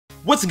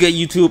What's good,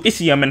 YouTube? It's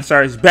your man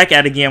Stars back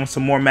at it again with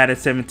some more Madden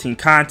 17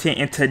 content,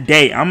 and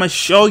today I'm gonna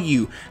show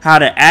you how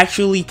to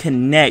actually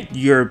connect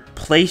your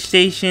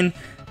PlayStation,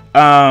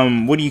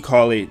 what do you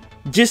call it?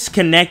 Just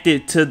connect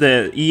it to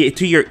the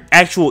your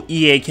actual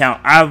EA account.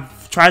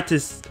 I've tried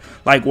to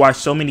watch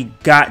so many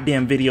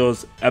goddamn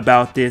videos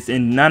about this,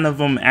 and none of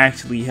them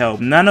actually help.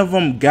 None of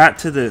them got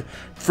to the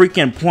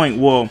freaking point.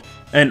 Well,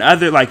 and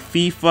other like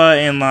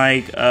FIFA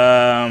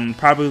and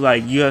probably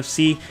like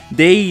UFC,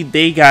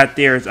 they got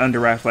theirs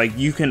under wraps. Like,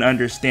 you can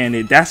understand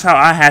it. That's how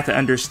I had to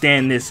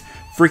understand this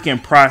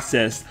freaking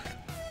process.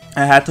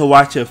 I had to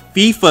watch a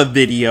FIFA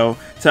video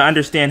to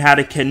understand how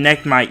to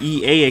connect my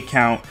EA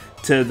account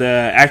to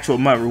the actual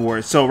MUT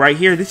rewards. So right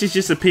here, this is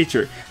just a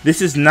picture.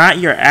 This is not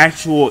your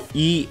actual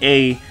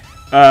EA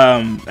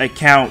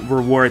account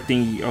reward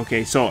thingy.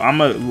 Okay, so I'm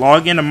gonna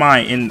log into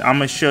mine and I'm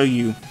gonna show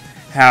you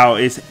how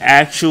it's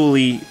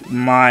actually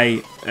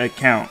my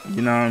account.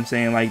 You know what I'm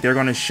saying? Like, they're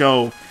gonna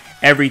show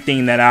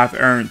everything that I've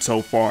earned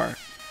so far.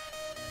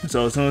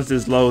 So as soon as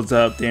this loads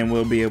up, then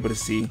we'll be able to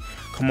see.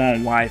 Come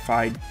on,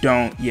 Wi-Fi,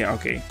 don't. Yeah,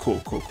 okay,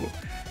 cool.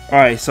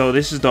 Alright, so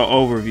this is the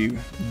overview.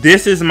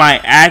 This is my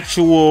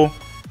actual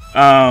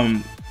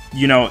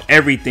you know,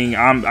 everything.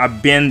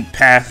 I've been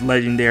past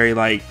legendary.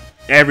 Like,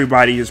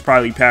 everybody is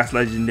probably past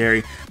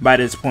legendary by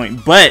this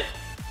point, but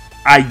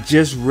I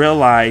just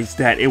realized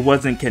that it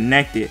wasn't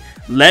connected.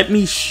 Let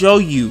me show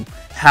you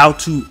how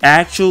to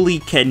actually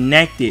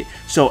connect it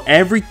so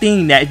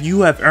everything that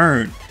you have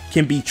earned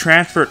can be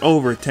transferred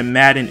over to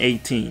Madden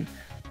 18.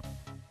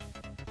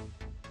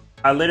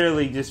 I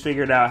literally just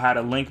figured out how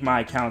to link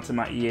my account to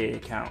my EA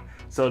account.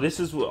 So this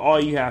is all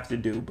you have to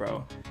do,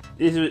 bro.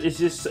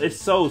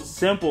 It's so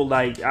simple.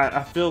 Like,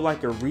 I feel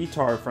like a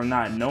retard for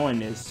not knowing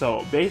this.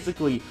 So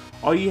basically,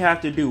 all you have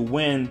to do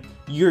when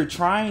you're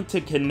trying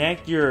to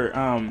connect your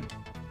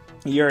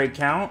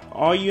account,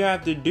 all you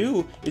have to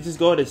do is just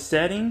go to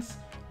settings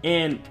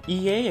and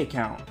EA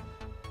account.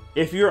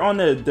 If you're on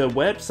the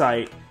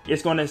website,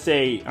 it's gonna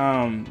say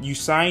you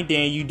signed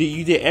in, you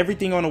did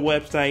everything on the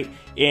website,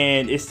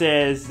 and it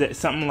says that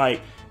something like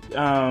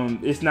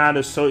it's not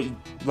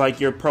like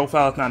your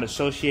profile is not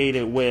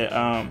associated with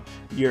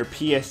your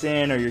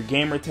PSN or your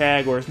gamer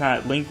tag, or it's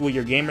not linked with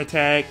your gamer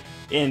tag.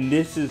 And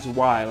this is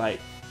why, like,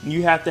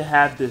 you have to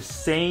have the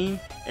same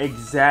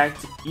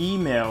exact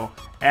email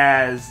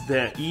as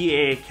the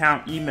EA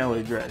account email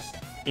address,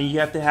 and you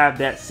have to have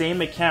that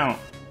same account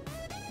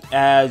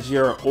as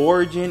your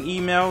Origin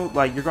email.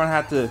 Like, you're gonna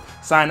have to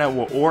sign up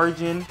with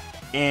Origin,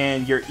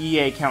 and your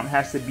EA account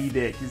has to be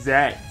the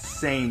exact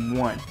same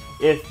one.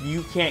 If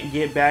you can't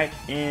get back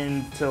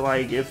into,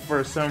 like, if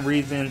for some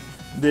reason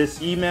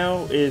this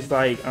email is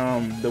like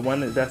the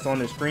one that's on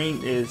the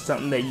screen is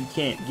something that you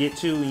can't get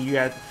to, and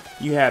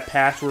you have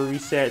password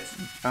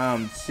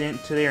resets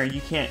sent to there, and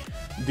you can't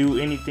do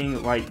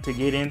anything like to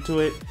get into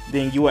it,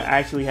 then you will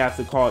actually have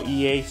to call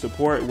EA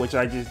support, which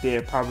I just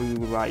did probably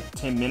like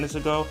 10 minutes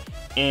ago,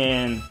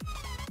 and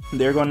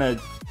they're gonna,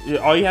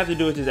 all you have to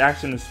do is just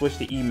actually switch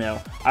the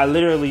email. I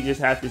literally just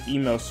had this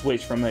email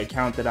switched from an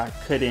account that I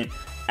couldn't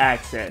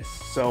access.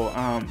 So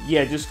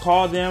yeah, just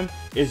call them.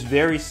 It's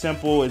very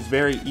simple, it's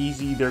very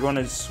easy. They're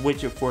gonna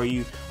switch it for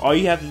you. All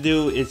you have to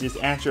do is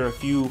just answer a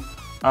few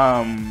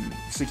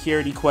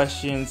security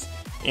questions,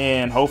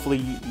 and hopefully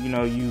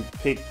you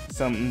pick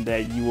something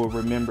that you will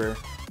remember.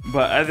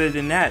 But other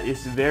than that,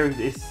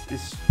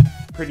 it's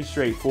pretty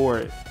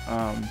straightforward.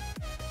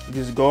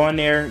 Just go in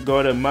there,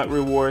 go to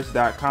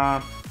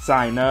mutrewards.com,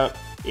 sign up,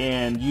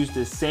 and use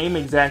the same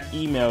exact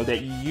email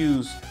that you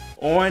use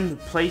on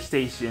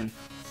PlayStation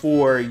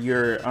for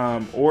your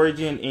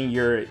Origin and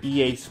your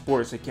EA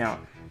Sports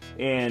account,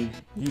 and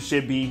you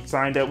should be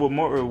signed up with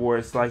more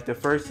rewards. Like, I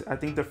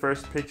think the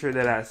first picture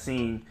that I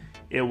seen,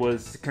 it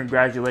was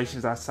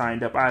congratulations, I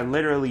signed up. I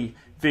literally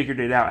figured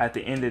it out at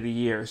the end of the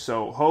year.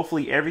 So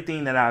hopefully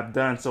everything that I've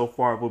done so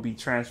far will be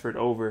transferred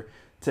over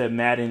to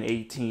Madden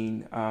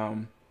 18,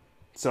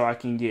 so I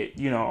can get,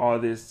 you know, all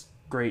this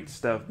great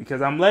stuff,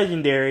 because I'm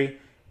legendary,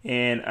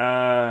 and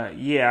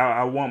yeah,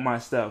 I want my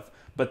stuff.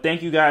 But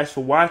thank you guys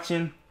for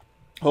watching.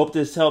 Hope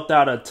this helped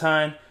out a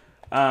ton.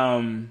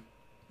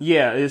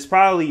 Yeah, there's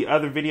probably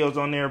other videos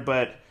on there,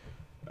 but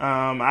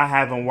I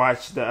haven't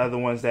watched the other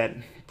ones that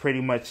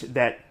pretty much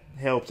that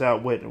helps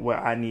out with what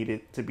I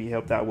needed to be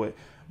helped out with.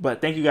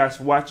 But thank you guys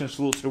for watching.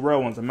 Salute to the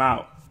real ones. I'm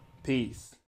out. Peace.